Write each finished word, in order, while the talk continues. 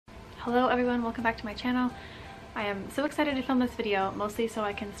Hello everyone, welcome back to my channel. I am so excited to film this video, mostly so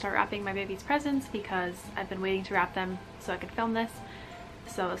I can start wrapping my baby's presents because I've been waiting to wrap them so I can film this.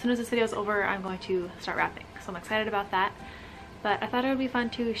 So as soon as this video is over, I'm going to start wrapping. So I'm excited about that. But I thought it would be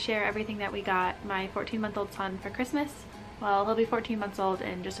fun to share everything that we got my 14-month-old son for Christmas. Well, he'll be 14 months old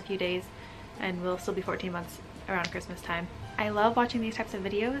in just a few days, and we'll still be 14 months around Christmas time. I love watching these types of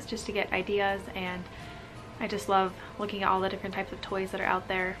videos just to get ideas, and I just love looking at all the different types of toys that are out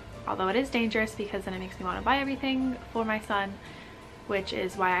there. Although it is dangerous because then it makes me want to buy everything for my son, which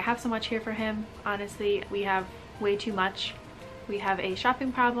is why I have so much here for him. Honestly, we have way too much. We have a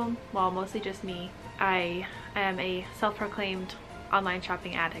shopping problem, well, mostly just me. I am a self-proclaimed online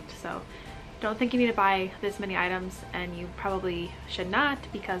shopping addict, so don't think you need to buy this many items, and you probably should not,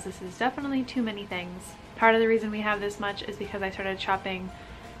 because this is definitely too many things. Part of the reason we have this much is because I started shopping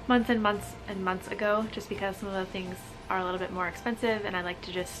months and months and months ago, just because some of the things are a little bit more expensive and I like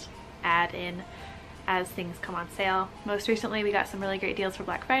to just add in as things come on sale. Most recently we got some really great deals for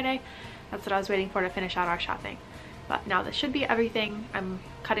Black Friday. That's what I was waiting for to finish out our shopping. But now this should be everything. I'm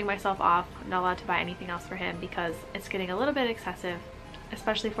cutting myself off. I'm not allowed to buy anything else for him because it's getting a little bit excessive,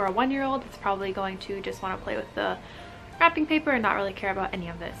 especially for a 1-year-old that's probably going to just want to play with the wrapping paper and not really care about any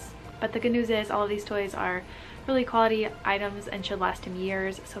of this. But the good news is all of these toys are really quality items and should last him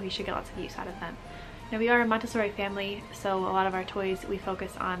years, so he should get lots of use out of them. Now, we are a Montessori family, so a lot of our toys we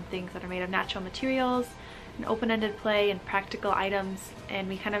focus on things that are made of natural materials and open-ended play and practical items, and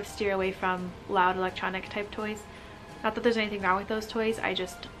we kind of steer away from loud electronic type toys. Not that there's anything wrong with those toys, I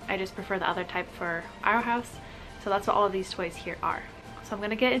just prefer the other type for our house. So that's what all of these toys here are. So I'm going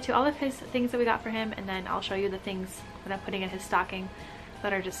to get into all of his things that we got for him, and then I'll show you the things that I'm putting in his stocking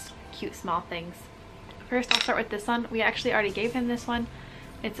that are just cute small things. First, I'll start with this one. We actually already gave him this one.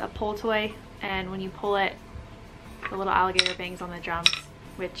 It's a pull toy, and when you pull it, the little alligator bangs on the drums,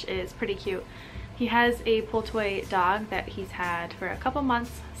 which is pretty cute. He has a pull toy dog that he's had for a couple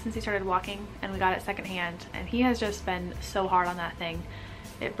months since he started walking, and we got it secondhand, and he has just been so hard on that thing.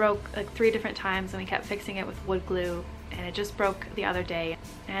 It broke like 3 different times, and we kept fixing it with wood glue, and it just broke the other day.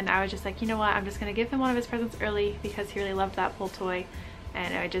 And I was just like, you know what, I'm just gonna give him one of his presents early because he really loved that pull toy,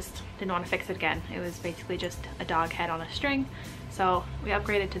 and I just didn't want to fix it again. It was basically just a dog head on a string, so we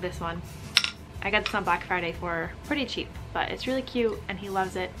upgraded to this one. I got this on Black Friday for pretty cheap, but it's really cute and he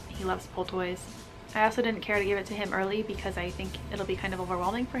loves it. He loves pull toys. I also didn't care to give it to him early because I think it'll be kind of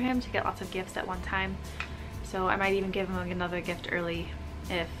overwhelming for him to get lots of gifts at one time. So I might even give him another gift early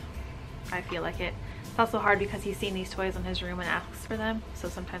if I feel like it. It's also hard because he's seen these toys in his room and asks for them, so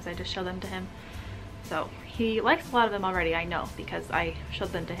sometimes I just show them to him. So he likes a lot of them already, I know, because I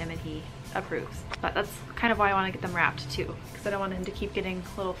showed them to him and he approves. But that's kind of why I want to get them wrapped too, because I don't want him to keep getting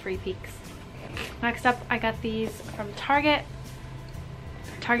little free peeks. Next up, I got these from Target.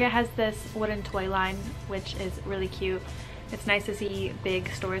 Target has this wooden toy line, which is really cute. It's nice to see big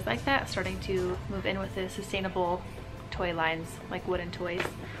stores like that starting to move in with the sustainable toy lines, like wooden toys.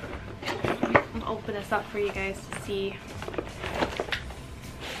 I'll open this up for you guys to see.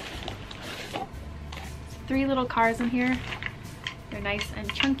 3 little cars in here. They're nice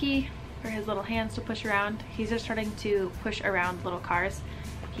and chunky for his little hands to push around. He's just starting to push around little cars.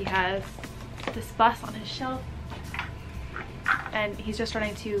 He has this bus on his shelf, and he's just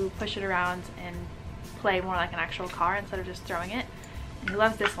starting to push it around and play more like an actual car instead of just throwing it. And he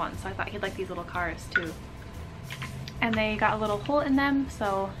loves this one, so I thought he'd like these little cars too. And they got a little hole in them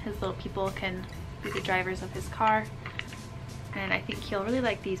so his little people can be the drivers of his car. And I think he'll really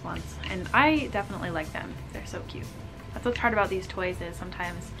like these ones, and I definitely like them. They're so cute. That's what's hard about these toys, is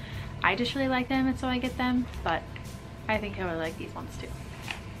sometimes I just really like them and so I get them, but I think he'll really like these ones too.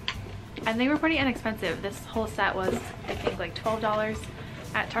 And they were pretty inexpensive. This whole set was, I think, like $12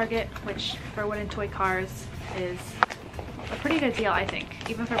 at Target, which for wooden toy cars is a pretty good deal, I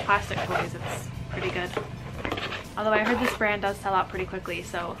think. Even for plastic toys, it's pretty good. Although I heard this brand does sell out pretty quickly,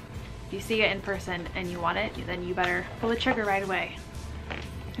 so if you see it in person and you want it, then you better pull the trigger right away.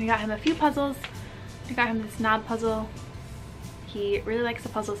 We got him a few puzzles. We got him this nod puzzle. He really likes the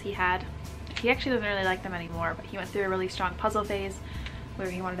puzzles he had. He actually doesn't really like them anymore, but he went through a really strong puzzle phase where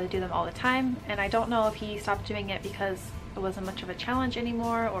he wanted to do them all the time, and I don't know if he stopped doing it because it wasn't much of a challenge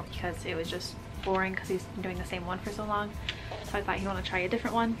anymore or because it was just boring because he's been doing the same one for so long. So I thought he'd want to try a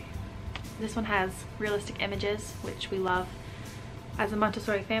different one. This one has realistic images, which we love as a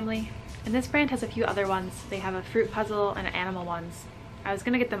Montessori family. And this brand has a few other ones. They have a fruit puzzle and animal ones. I was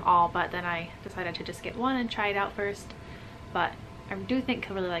gonna get them all, but then I decided to just get one and try it out first. But I do think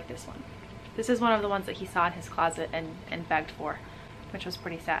he'll really like this one. This is one of the ones that he saw in his closet and begged for, which was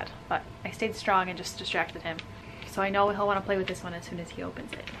pretty sad, but I stayed strong and just distracted him. So I know he'll want to play with this one as soon as he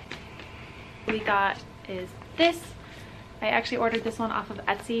opens it. we got is this. I actually ordered this one off of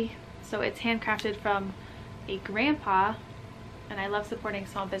Etsy. So it's handcrafted from a grandpa, and I love supporting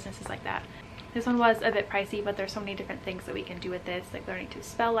small businesses like that. This one was a bit pricey, but there's so many different things that we can do with this, like learning to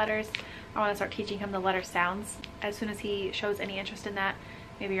spell letters. I want to start teaching him the letter sounds as soon as he shows any interest in that,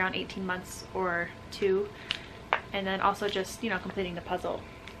 maybe around 18 months or 2. And then also just, you know, completing the puzzle.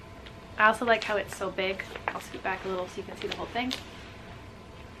 I also like how it's so big. I'll scoot back a little so you can see the whole thing.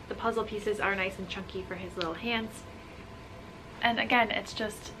 The puzzle pieces are nice and chunky for his little hands. And again, it's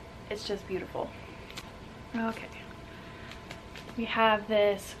just beautiful. Okay. We have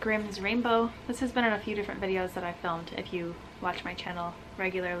this Grimm's Rainbow. This has been in a few different videos that I filmed if you watch my channel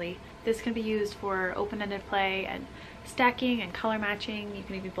regularly. This can be used for open-ended play and stacking and color matching. You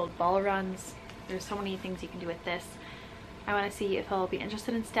can even build ball runs. There's so many things you can do with this. I want to see if he'll be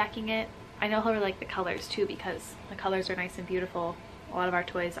interested in stacking it. I know he'll really like the colors too, because the colors are nice and beautiful. A lot of our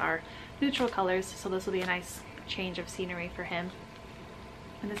toys are neutral colors, so this will be a nice change of scenery for him.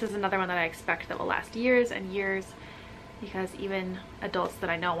 And this is another one that I expect that will last years and years, because even adults that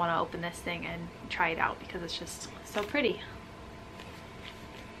I know want to open this thing and try it out because it's just so pretty.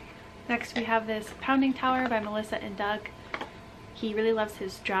 Next we have this Pounding Tower by Melissa and Doug. He really loves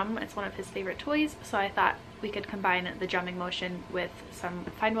his drum. It's one of his favorite toys, so I thought we could combine the drumming motion with some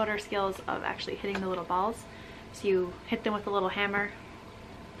fine motor skills of actually hitting the little balls. So you hit them with a little hammer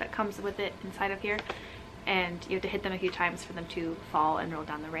that comes with it inside of here, and you have to hit them a few times for them to fall and roll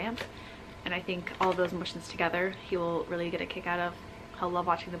down the ramp. And I think all of those motions together he will really get a kick out of. He'll love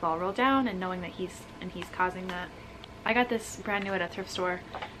watching the ball roll down and knowing that he's causing that. I got this brand new at a thrift store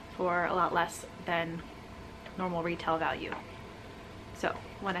for a lot less than normal retail value, so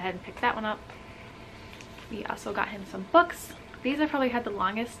went ahead and picked that one up. We also got him some books. These I probably had the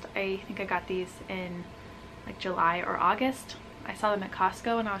longest. I think I got these in like July or August. I saw them at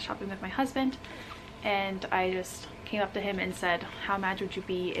Costco when I was shopping with my husband, and I just came up to him and said, how mad would you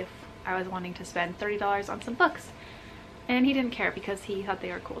be if I was wanting to spend $30 on some books? And he didn't care because he thought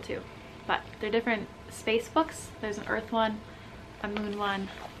they were cool too. But they're different space books. There's an Earth one, a Moon one,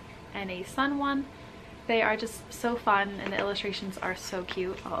 and a Sun one. They are just so fun, and the illustrations are so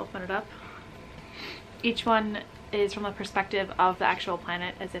cute. I'll open it up. Each one is from the perspective of the actual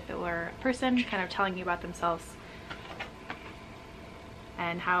planet, as if it were a person kind of telling you about themselves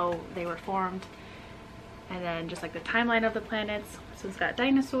and how they were formed, and then just like the timeline of the planets. So it's got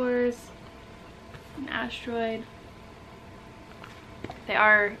dinosaurs, an asteroid. They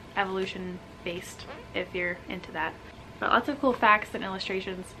are evolution based if you're into that, but lots of cool facts and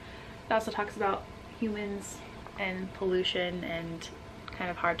illustrations. It also talks about humans and pollution and kind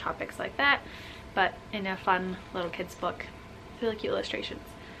of hard topics like that, but in a fun little kids book. Really cute illustrations.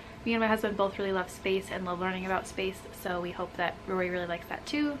 Me and my husband both really love space and love learning about space, so we hope that Rory really likes that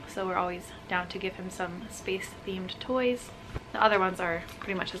too, so we're always down to give him some space themed toys. The other ones are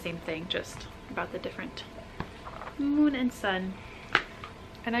pretty much the same thing, just about the different moon and sun.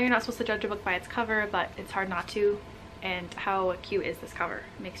 I know you're not supposed to judge a book by its cover, but it's hard not to, and how cute is this cover?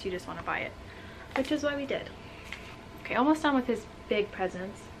 It makes you just want to buy it, which is why we did. Okay, almost done with his big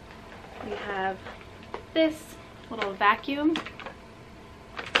presents. We have this little vacuum.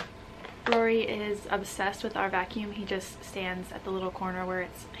 Rory is obsessed with our vacuum. He just stands at the little corner where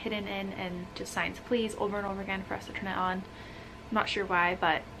it's hidden in and just signs please over and over again for us to turn it on. I'm not sure why,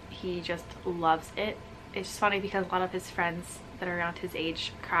 but he just loves it. It's just funny because a lot of his friends that are around his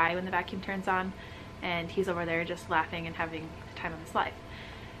age cry when the vacuum turns on, and he's over there just laughing and having the time of his life.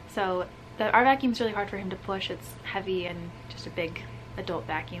 So our vacuum is really hard for him to push. It's heavy and just a big adult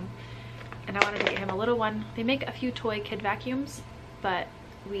vacuum, and I wanted to get him a little one. They make a few toy kid vacuums, but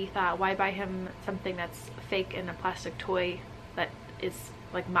we thought, why buy him something that's fake in a plastic toy that is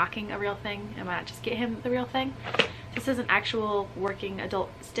like mocking a real thing, and why not just get him the real thing? This is an actual working adult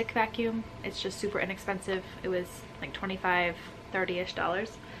stick vacuum. It's just super inexpensive. It was like $25, $30-ish,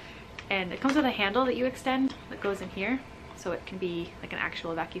 and it comes with a handle that you extend that goes in here, so it can be like an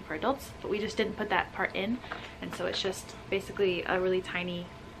actual vacuum for adults, but we just didn't put that part in, and so it's just basically a really tiny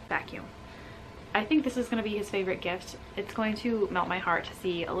vacuum. I think this is going to be his favorite gift. It's going to melt my heart to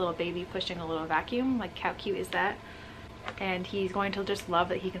see a little baby pushing a little vacuum. Like, how cute is that? And he's going to just love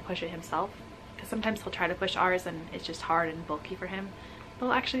that he can push it himself, because sometimes he'll try to push ours and it's just hard and bulky for him. But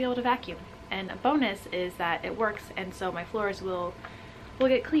he'll actually be able to vacuum. And a bonus is that it works, and so my floors will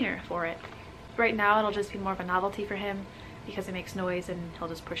get cleaner for it. Right now it'll just be more of a novelty for him because it makes noise and he'll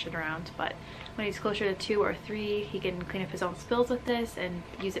just push it around, but when he's closer to 2 or 3 he can clean up his own spills with this and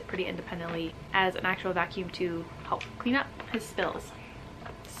use it pretty independently as an actual vacuum to help clean up his spills.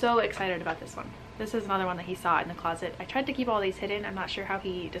 So excited about this one. This is another one that he saw in the closet. I tried to keep all these hidden. I'm not sure how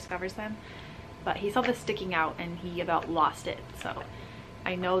he discovers them, but he saw this sticking out and he about lost it. So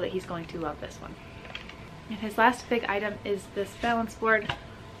I know that he's going to love this one. And his last big item is this balance board.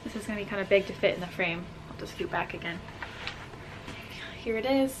 This is going to be kind of big to fit in the frame. I'll just scoot back again. Here it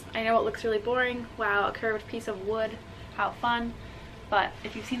is. I know it looks really boring. Wow, a curved piece of wood. How fun. But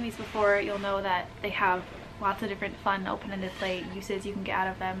if you've seen these before, you'll know that they have lots of different fun open-ended play uses you can get out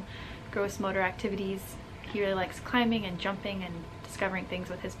of them. Gross motor activities. He really likes climbing and jumping and discovering things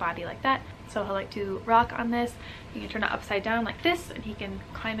with his body like that. So he'll like to rock on this. You can turn it upside down like this and he can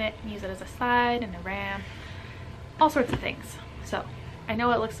climb it and use it as a slide and a ramp. All sorts of things. So I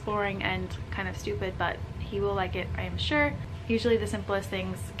know it looks boring and kind of stupid, but he will like it, I am sure. Usually the simplest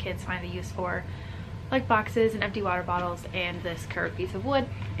things kids find a use for, like boxes and empty water bottles, and this curved piece of wood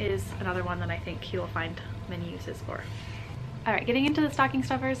is another one that I think he will find many uses for. Alright, getting into the stocking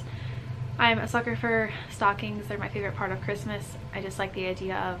stuffers. I'm a sucker for stockings. They're my favorite part of Christmas. I just like the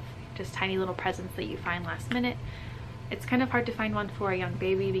idea of just tiny little presents that you find last minute. It's kind of hard to find one for a young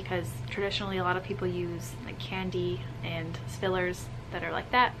baby because traditionally a lot of people use like candy and spillers that are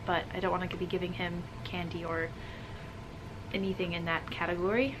like that, but I don't want to be giving him candy or anything in that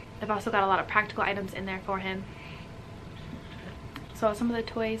category. I've also got a lot of practical items in there for him. So some of the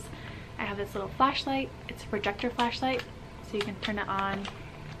toys, I have this little flashlight. It's a projector flashlight, so you can turn it on,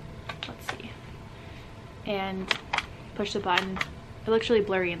 let's see, and push the button. It looks really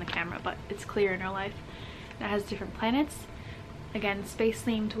blurry in the camera, but it's clear in real life. And it has different planets. Again, space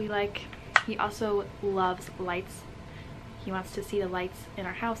themed we like. He also loves lights. He wants to see the lights in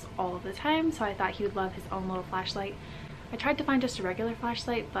our house all of the time, so I thought he would love his own little flashlight. I tried to find just a regular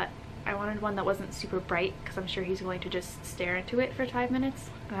flashlight, but I wanted one that wasn't super bright because I'm sure he's going to just stare into it for 5 minutes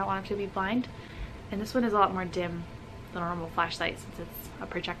and I don't want him to be blind. And this one is a lot more dim than a normal flashlight since it's a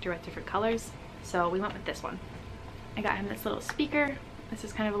projector with different colors. So we went with this one. I got him this little speaker. This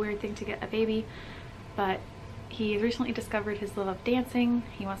is kind of a weird thing to get a baby, but he recently discovered his love of dancing.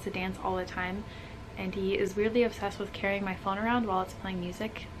 He wants to dance all the time, and he is weirdly obsessed with carrying my phone around while it's playing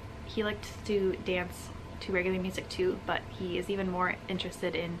music. He likes to dance to regular music too, but he is even more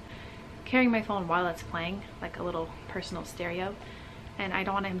interested in carrying my phone while it's playing, like a little personal stereo. And I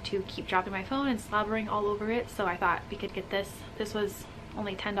don't want him to keep dropping my phone and slobbering all over it, so I thought we could get this. This was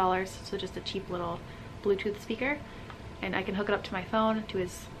only $10, so just a cheap little Bluetooth speaker, and I can hook it up to my phone to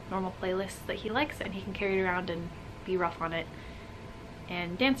his normal playlists that he likes, and he can carry it around and be rough on it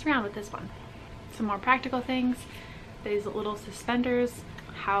and dance around with this one. Some more practical things. These little suspenders.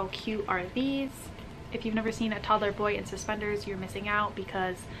 How cute are these? If you've never seen a toddler boy in suspenders, you're missing out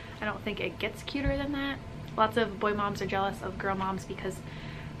because I don't think it gets cuter than that. Lots of boy moms are jealous of girl moms because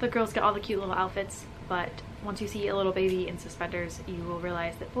the girls get all the cute little outfits, but once you see a little baby in suspenders, you will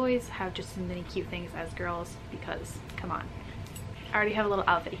realize that boys have just as many cute things as girls because, come on. I already have a little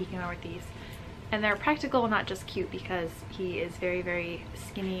outfit he can wear with these. And they're practical, not just cute, because he is very, very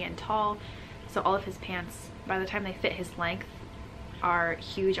skinny and tall, so all of his pants, by the time they fit his length, are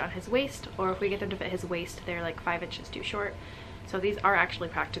huge on his waist, or if we get them to fit his waist, they're like 5 inches too short. So these are actually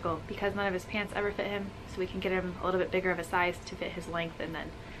practical because none of his pants ever fit him, so we can get him a little bit bigger of a size to fit his length and then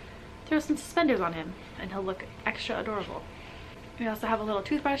throw some suspenders on him and he'll look extra adorable. We also have a little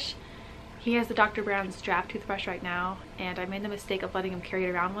toothbrush. He has the Dr. Brown's draft toothbrush right now, and I made the mistake of letting him carry it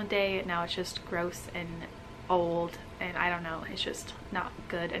around one day. Now it's just gross and old, and I don't know, it's just not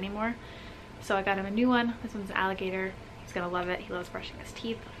good anymore. So I got him a new one. This one's an alligator. He's gonna love it. He loves brushing his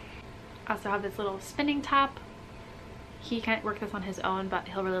teeth. I also have this little spinning top. He can't work this on his own, but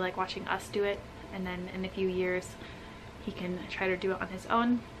he'll really like watching us do it, and then in a few years he can try to do it on his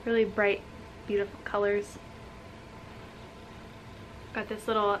own. Really bright, beautiful colors. Got this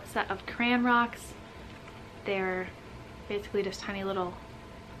little set of crayon rocks. They're basically just tiny little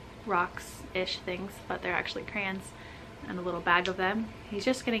rocks-ish things, but they're actually crayons, and a little bag of them. He's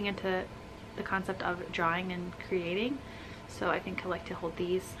just getting into the concept of drawing and creating, so I think he'll like to hold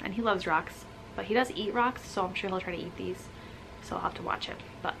these. And he loves rocks, but he does eat rocks, so I'm sure he'll try to eat these, so I'll have to watch him.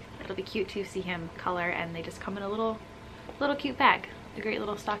 But it'll be cute to see him color, and they just come in a little cute bag. A great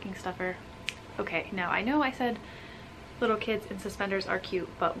little stocking stuffer. Okay, now I know I said little kids in suspenders are cute,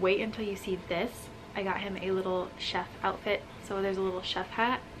 but wait until you see this. I got him a little chef outfit, so there's a little chef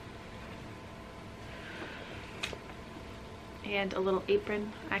hat and a little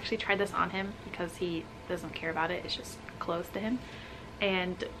apron. I actually tried this on him because he doesn't care about it, it's just clothes to him,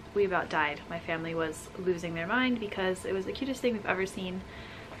 and we about died. My family was losing their mind because it was the cutest thing we've ever seen.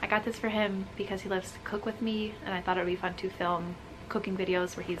 I got this for him because he loves to cook with me, and I thought it would be fun to film cooking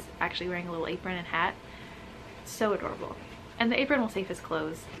videos where he's actually wearing a little apron and hat. So adorable. And the apron will save his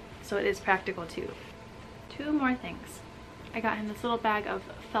clothes. so it is practical too. Two more things. I got him this little bag of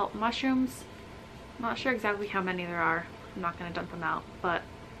felt mushrooms. I'm not sure exactly how many there are. I'm not going to dump them out, but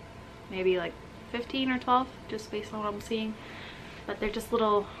maybe like 15 or 12 just based on what I'm seeing. But they're just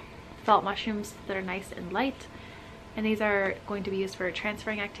little felt mushrooms that are nice and light, and these are going to be used for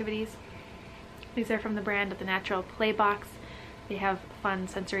transferring activities. These are from the brand The Natural Play Box. They have fun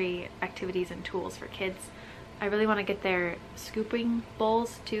sensory activities and tools for kids. I really want to get their scooping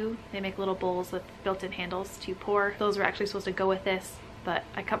bowls too. They make little bowls with built-in handles to pour. Those were actually supposed to go with this, but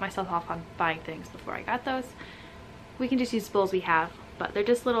I cut myself off on buying things before I got those. We can just use bowls we have, but they're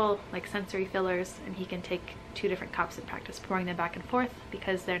just little like sensory fillers, and he can take 2 different cups and practice pouring them back and forth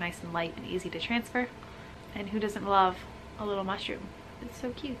because they're nice and light and easy to transfer. And who doesn't love a little mushroom? It's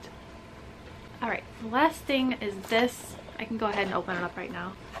so cute. Alright, the last thing is this. I can go ahead and open it up right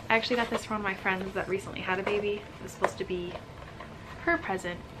now. I actually got this from one of my friends that recently had a baby. It was supposed to be her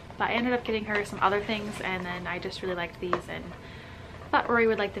present, but I ended up getting her some other things, and then I just really liked these and thought Rory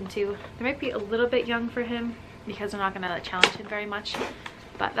would like them too. They might be a little bit young for him because they're not going to challenge him very much,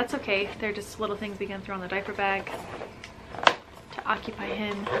 but that's okay. They're just little things we can throw in the diaper bag to occupy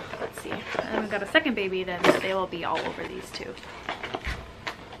him. Let's see. And then we've got a second baby, then they will be all over these too.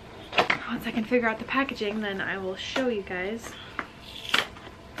 Once I can figure out the packaging, then I will show you guys.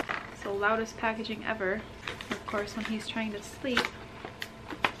 It's the loudest packaging ever, of course, when he's trying to sleep.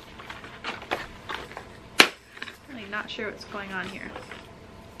 Really not sure what's going on here.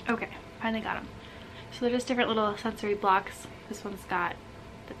 Okay, finally got him. So they're just different little sensory blocks. This one's got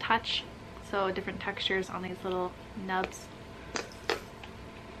the touch, so different textures on these little nubs.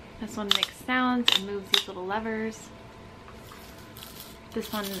 This one makes sounds and moves these little levers.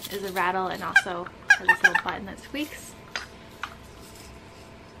 This one is a rattle and also has this little button that squeaks.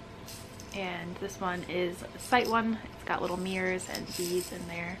 And this one is a sight one. It's got little mirrors and beads in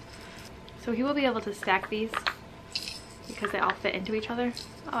there. So he will be able to stack these because they all fit into each other.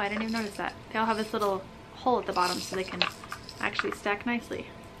 Oh, I didn't even notice that. They all have this little hole at the bottom so they can actually stack nicely.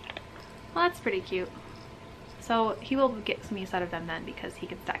 Well, that's pretty cute. So he will get some use out of them then because he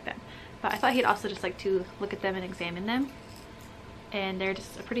can stack them. But I thought he'd also just like to look at them and examine them. And they're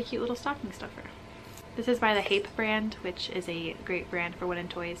just a pretty cute little stocking stuffer. This is by the Hape brand, which is a great brand for wooden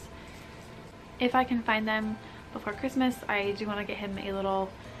toys. If I can find them before Christmas, I do want to get him a little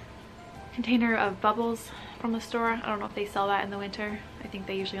container of bubbles from the store. I don't know if they sell that in the winter. I think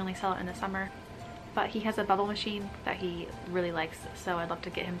they usually only sell it in the summer. But he has a bubble machine that he really likes, so I'd love to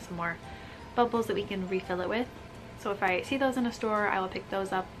get him some more bubbles that we can refill it with. So if I see those in a store, I will pick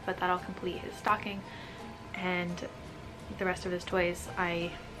those up, but that'll complete his stocking. And the rest of his toys,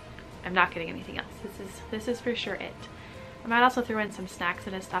 I am not getting anything else. This is for sure it. I might also throw in some snacks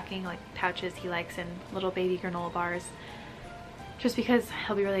in his stocking, like pouches he likes and little baby granola bars, just because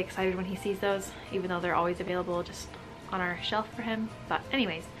he'll be really excited when he sees those, even though they're always available just on our shelf for him. But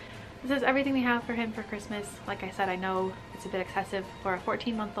anyways, this is everything we have for him for Christmas. Like I said, I know it's a bit excessive for a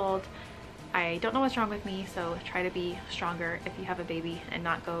 14-month-old. I don't know what's wrong with me, so try to be stronger if you have a baby and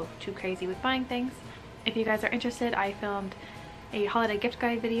not go too crazy with buying things. If you guys are interested, I filmed a holiday gift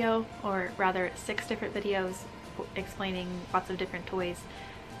guide video, or rather 6 different videos explaining lots of different toys.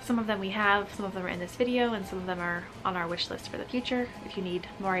 Some of them we have, some of them are in this video, and some of them are on our wish list for the future. If you need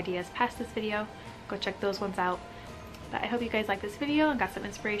more ideas past this video, go check those ones out. But I hope you guys like this video and got some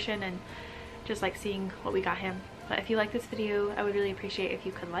inspiration and just like seeing what we got him. But if you like this video, I would really appreciate if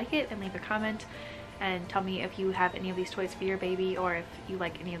you could like it and leave a comment and tell me if you have any of these toys for your baby or if you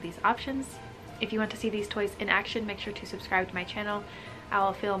like any of these options. If you want to see these toys in action, make sure to subscribe to my channel. I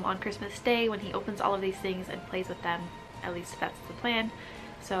will film on Christmas Day when he opens all of these things and plays with them. At least that's the plan.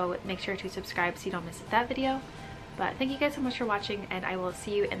 So make sure to subscribe so you don't miss that video. But thank you guys so much for watching, and I will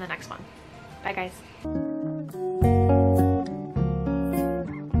see you in the next one. Bye guys.